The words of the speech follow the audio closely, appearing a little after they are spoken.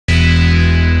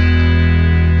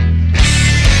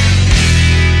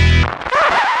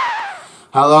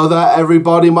Hello there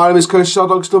everybody, my name is Chris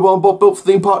Shardog, built for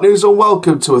Theme Park Newsroom, and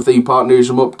welcome to a Theme Park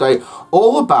Newsroom update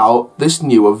all about this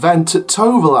new event at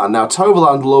Toverland. Now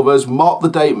Toverland lovers, mark the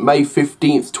date May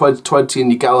 15th, 2020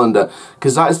 in your calendar,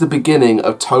 because that is the beginning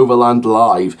of Toverland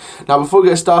Live. Now before we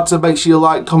get started, make sure you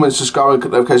like, comment, subscribe and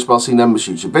click the notification bell so you never miss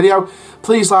a future video.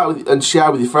 Please like and share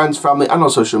with your friends, family and on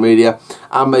social media,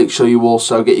 and make sure you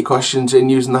also get your questions in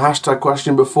using the hashtag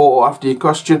question before or after your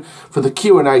question for the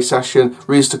Q&A session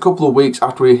released a couple of weeks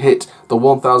after we hit the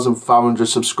 1,500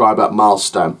 subscriber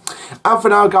milestone. And for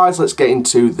now guys, let's get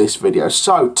into this video.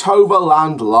 So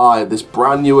Toverland Live, this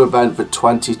brand new event for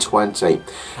 2020. So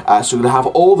we're going to have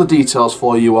all the details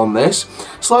for you on this.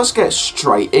 So let's get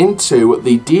straight into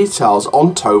the details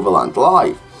on Toverland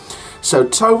Live. So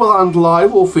Toverland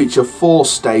Live will feature 4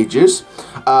 stages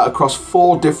across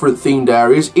 4 different themed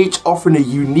areas, each offering a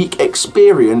unique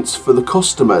experience for the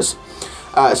customers.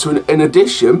 So in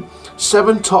addition,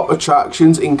 7 top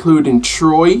attractions including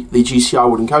Troy, the GCI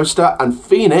wooden coaster, and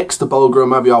Phoenix, the Belgrade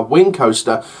Mavia wing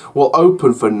coaster, will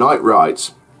open for night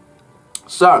rides.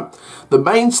 So, the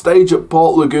main stage at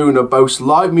Port Laguna boasts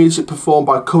live music performed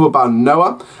by cover band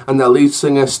Noah and their lead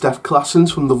singer Steph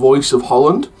Claessens from The Voice of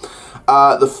Holland.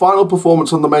 The final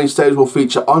performance on the main stage will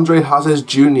feature Andre Hazes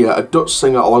Jr., a Dutch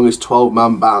singer, along his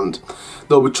 12-man band.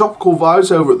 There will be tropical vibes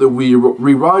over at the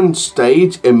Rewind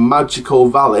stage in Magical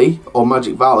Valley, or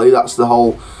Magic Valley, that's the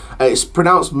whole, it's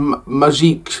pronounced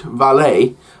Magic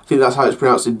Valley, I think that's how it's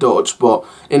pronounced in Dutch, but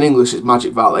in English it's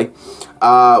Magic Valley.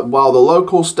 While the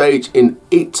local stage in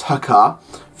Ithaca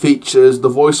features The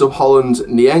Voice of Holland's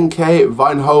Nienke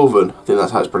Wijnhoven, I think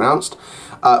that's how it's pronounced.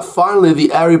 Finally,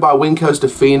 the area by Wing Coaster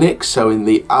Phoenix, so in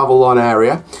the Avalon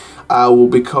area, will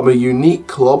become a unique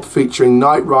club featuring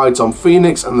night rides on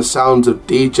Phoenix and the sounds of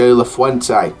DJ La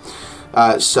Fuente.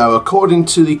 So according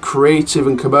to the creative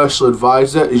and commercial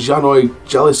advisor Janoy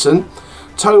Jellison,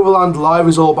 Toverland Live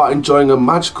is all about enjoying a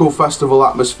magical festival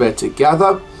atmosphere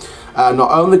together.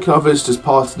 Not only can our visitors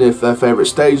party near their favourite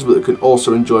stages, but they can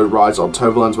also enjoy rides on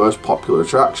Toverland's most popular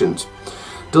attractions.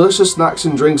 Delicious snacks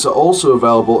and drinks are also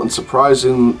available, and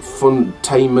surprising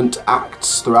funtainment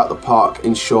acts throughout the park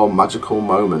ensure magical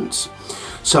moments.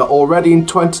 So already in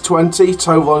 2020,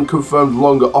 Toverland confirmed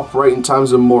longer operating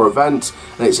times and more events,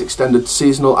 and it's extended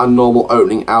seasonal and normal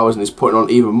opening hours and is putting on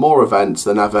even more events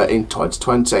than ever in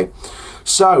 2020.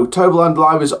 So Toverland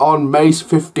Live is on May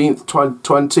 15th,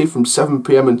 2020 from 7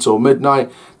 PM until midnight.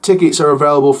 Tickets are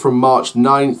available from March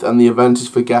 9th and the event is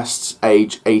for guests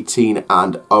age 18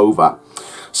 and over.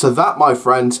 So that, my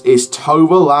friends, is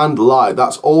Toverland Live.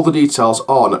 That's all the details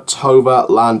on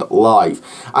Toverland Live.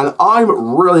 And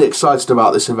I'm really excited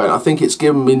about this event. I think it's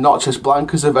given me Noches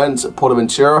Blancas events at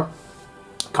Portaventura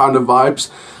kind of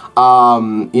vibes.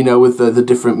 You know, with the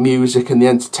different music and the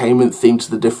entertainment theme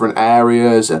to the different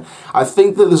areas. And I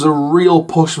think that there's a real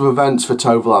push of events for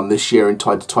Toverland this year in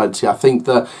 2020. I think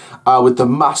that with the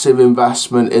massive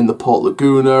investment in the Port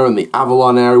Laguna and the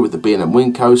Avalon area with the B&M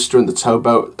Wing Coaster and the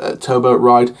towboat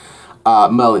ride,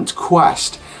 Merlin's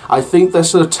Quest, I think they're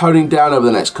sort of toning down over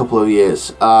the next couple of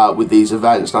years with these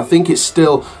events. And I think it's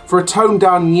still, for a toned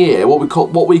down year, what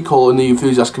we call in the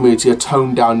enthusiast community a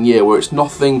toned down year, where it's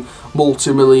nothing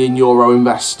multi-million euro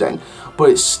investing, but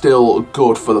it's still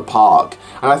good for the park.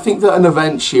 And I think that an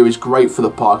event year is great for the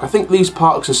park. I think these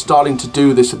parks are starting to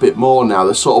do this a bit more now.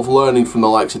 They're sort of learning from the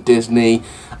likes of Disney,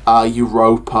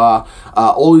 Europa,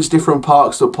 all these different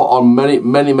parks that put on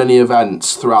many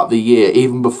events throughout the year,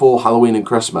 even before Halloween and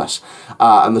Christmas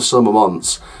and the summer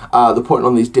months. They're putting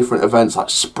on these different events like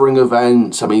spring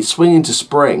events. I mean, Swing into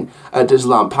Spring at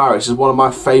Disneyland Paris is one of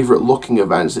my favourite looking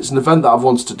events. It's an event that I've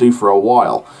wanted to do for a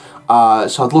while.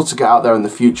 So I'd love to get out there in the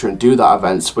future and do that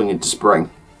event, Swing into Spring.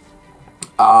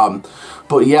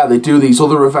 But yeah, they do these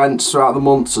other events throughout the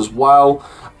months as well.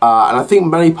 And I think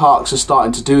many parks are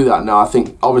starting to do that now. I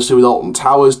think obviously with Alton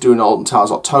Towers doing Alton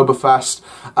Towers Oktoberfest,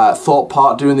 Thorpe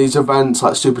Park doing these events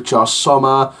like Supercharged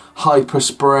Summer, Hyper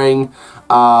Spring,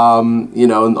 you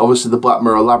know, and obviously the Black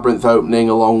Mirror Labyrinth opening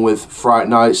along with Fright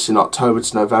Nights in October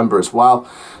to November as well.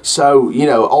 So, you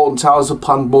know, Alton Towers have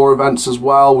planned more events as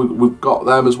well. We've got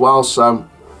them as well. So,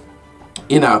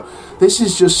 you know, this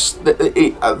is just,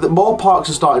 the more parks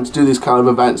are starting to do these kind of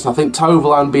events. And I think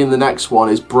Toverland being the next one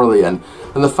is brilliant.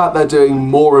 And the fact they're doing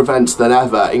more events than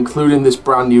ever, including this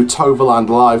brand new Toverland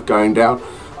Live going down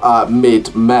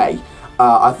mid-May,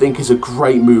 I think is a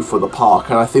great move for the park,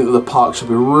 and I think that the park should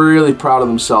be really proud of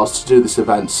themselves to do this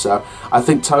event. So I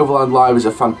think Toverland Live is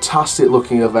a fantastic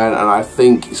looking event, and I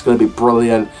think it's going to be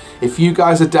brilliant. If you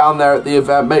guys are down there at the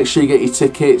event, make sure you get your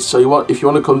tickets. So if you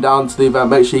want to come down to the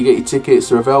event, make sure you get your tickets.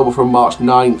 They're available from March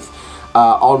 9th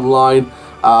online.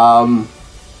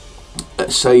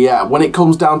 So yeah, when it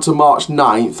comes down to March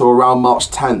 9th or around March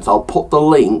 10th, I'll put the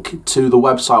link to the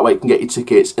website where you can get your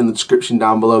tickets in the description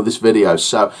down below this video.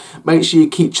 So make sure you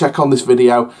keep check on this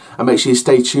video and make sure you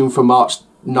stay tuned for March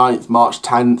 9th, March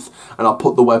 10th, and I'll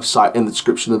put the website in the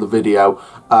description of the video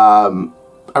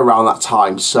around that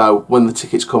time, so when the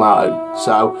tickets come out.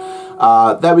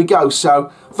 So there we go.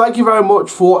 So thank you very much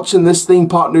for watching this theme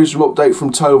park newsroom update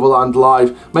from Toverland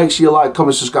Live. Make sure you like,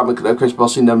 comment, subscribe, and click the notification bell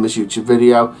so you never miss a YouTube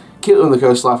video. Keep living the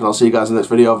coast life, and I'll see you guys in the next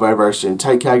video very, very soon.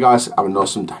 Take care, guys. Have an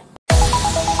awesome day.